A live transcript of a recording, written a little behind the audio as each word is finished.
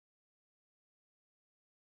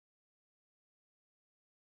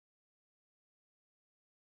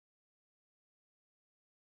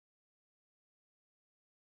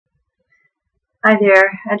Hi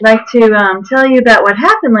there. I'd like to tell you about what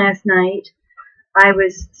happened last night. I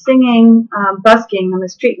was singing, busking. I'm a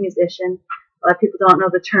street musician. A lot of people don't know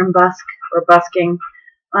the term busk or busking.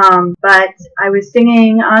 But I was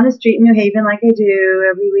singing on the street in New Haven like I do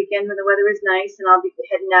every weekend when the weather is nice, and I'll be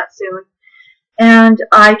heading out soon. And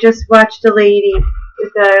I just watched a lady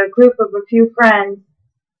with a group of a few friends.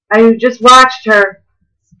 I just watched her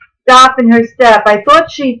stop in her step. I thought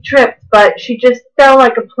she tripped, but she just fell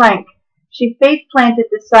like a plank. She face planted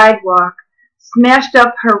the sidewalk, smashed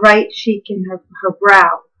up her right cheek and her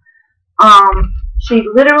brow. She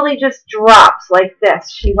literally just drops like this.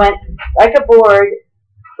 She went like a board,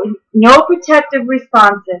 no protective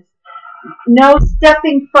responses, no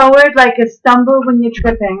stepping forward like a stumble when you're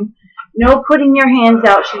tripping, no putting your hands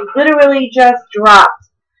out. She literally just dropped.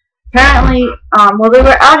 Apparently, they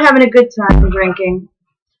were out having a good time drinking,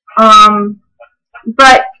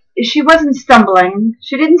 but she wasn't stumbling.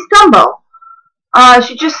 She didn't stumble.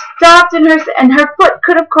 She just stopped, and her foot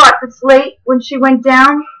could have caught the slate when she went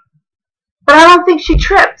down, but I don't think she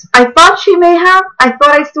tripped. I thought she may have. I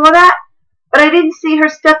thought I saw that, but I didn't see her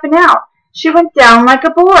stepping out. She went down like a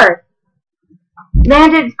board,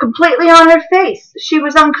 landed completely on her face. She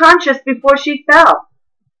was unconscious before she fell.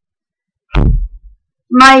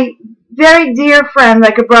 My very dear friend,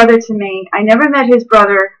 like a brother to me, I never met his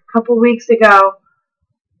brother. A couple weeks ago,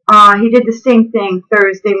 he did the same thing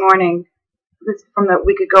Thursday morning. From a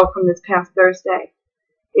week ago from this past Thursday.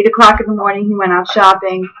 8 o'clock in the morning, he went out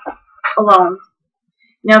shopping alone.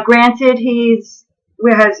 Now, granted, he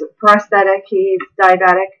has a prosthetic, he's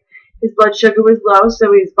diabetic. His blood sugar was low,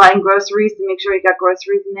 so he was buying groceries to make sure he got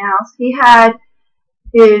groceries in the house. He had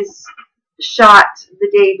his shot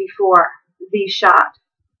the day before, the shot.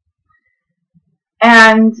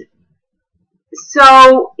 And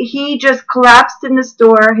so he just collapsed in the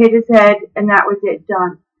store, hit his head, and that was it,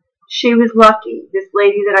 done. She was lucky. This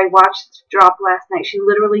lady that I watched drop last night, she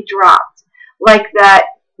literally dropped. Like that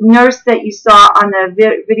nurse that you saw on the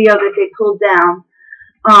video that they pulled down,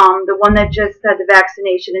 the one that just had the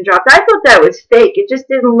vaccination and dropped. I thought that was fake. It just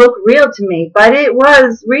didn't look real to me, but it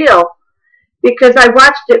was real because I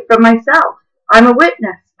watched it for myself. I'm a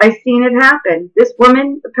witness. I seen it happen. This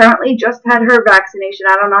woman apparently just had her vaccination.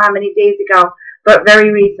 I don't know how many days ago, but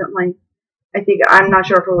very recently. I'm not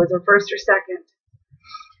sure if it was her first or second.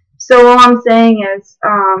 So all I'm saying is,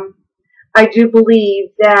 I do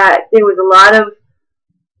believe that there was a lot of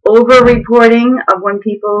over-reporting of when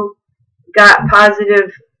people got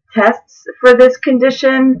positive tests for this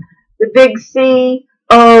condition, the big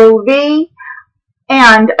COV,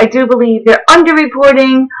 and I do believe they're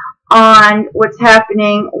under-reporting on what's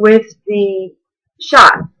happening with the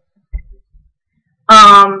shot.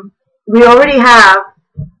 We already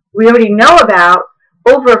know about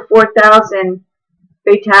over 4,000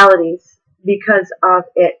 fatalities because of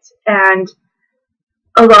it, and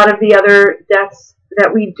a lot of the other deaths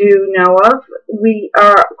that we do know of, we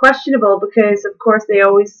are questionable because, of course, they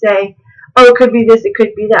always say, oh, it could be this, it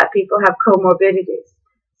could be that. People have comorbidities.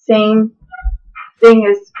 Same thing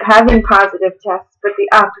as having positive tests, but the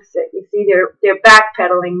opposite. You see, they're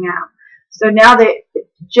backpedaling now. So now the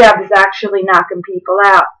jab is actually knocking people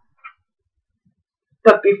out.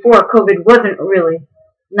 But before, COVID wasn't really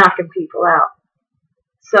knocking people out.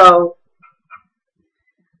 So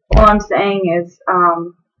all I'm saying is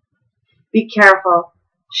be careful.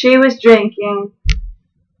 She was drinking,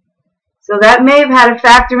 so that may have had a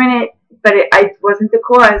factor in it, but it wasn't the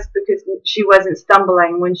cause because she wasn't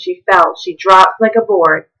stumbling when she fell. She dropped like a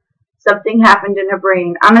board. Something happened in her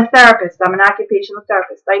brain. I'm a therapist. I'm an occupational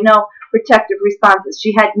therapist. I know protective responses.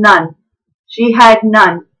 She had none. She had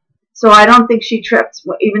none. So I don't think she tripped,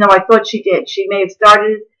 even though I thought she did. She may have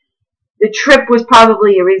started. The trip was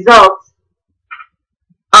probably a result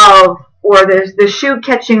of, or the shoe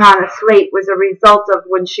catching on a slate was a result of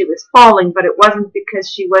when she was falling, but it wasn't because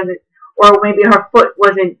she wasn't, or maybe her foot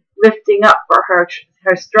wasn't lifting up for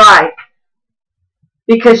her stride,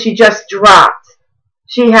 because she just dropped.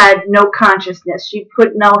 She had no consciousness. She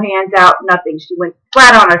put no hands out, nothing. She went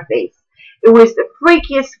flat on her face. It was the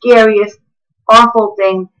freakiest, scariest, awful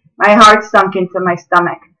thing. My heart sunk into my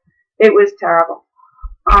stomach. It was terrible.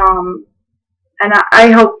 And I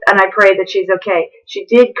hope and I pray that she's okay. She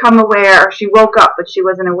did come aware. She woke up, but she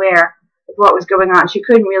wasn't aware of what was going on. She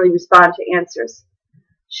couldn't really respond to answers.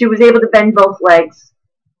 She was able to bend both legs.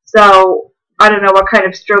 So I don't know what kind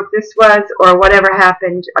of stroke this was or whatever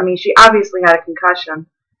happened. I mean, she obviously had a concussion,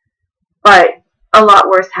 but a lot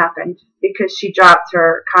worse happened because she dropped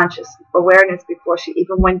her conscious awareness before she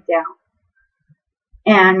even went down.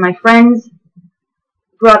 And my friend's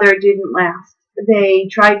brother didn't last. They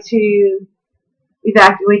tried to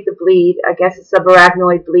evacuate the bleed. I guess a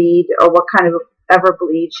subarachnoid bleed, or what kind of ever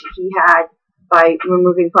bleed he had by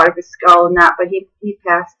removing part of his skull and that. But he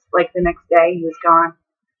passed like the next day. He was gone,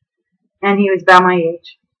 and he was about my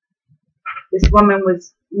age. This woman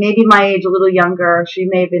was maybe my age, a little younger. She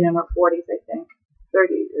may have been in her 40s, I think,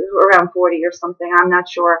 30, around 40 or something. I'm not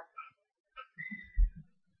sure.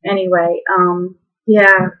 Anyway,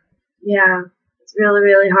 yeah, it's really,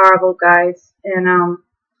 really horrible, guys. And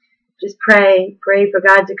just pray for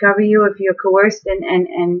God to cover you if you're coerced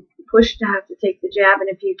and pushed to have to take the jab. And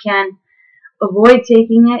if you can avoid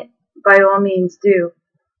taking it, by all means do.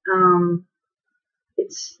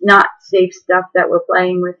 It's not safe stuff that we're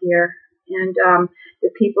playing with here. And the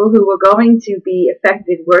people who are going to be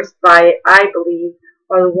affected worst by it, I believe,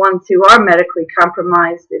 are the ones who are medically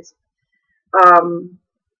compromised.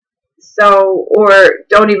 Or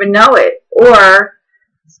don't even know it, or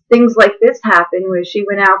things like this happen where she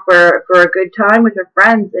went out for a good time with her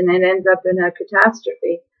friends and it ends up in a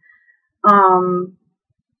catastrophe.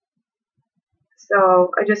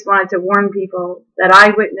 So I just wanted to warn people that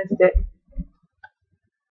I witnessed it.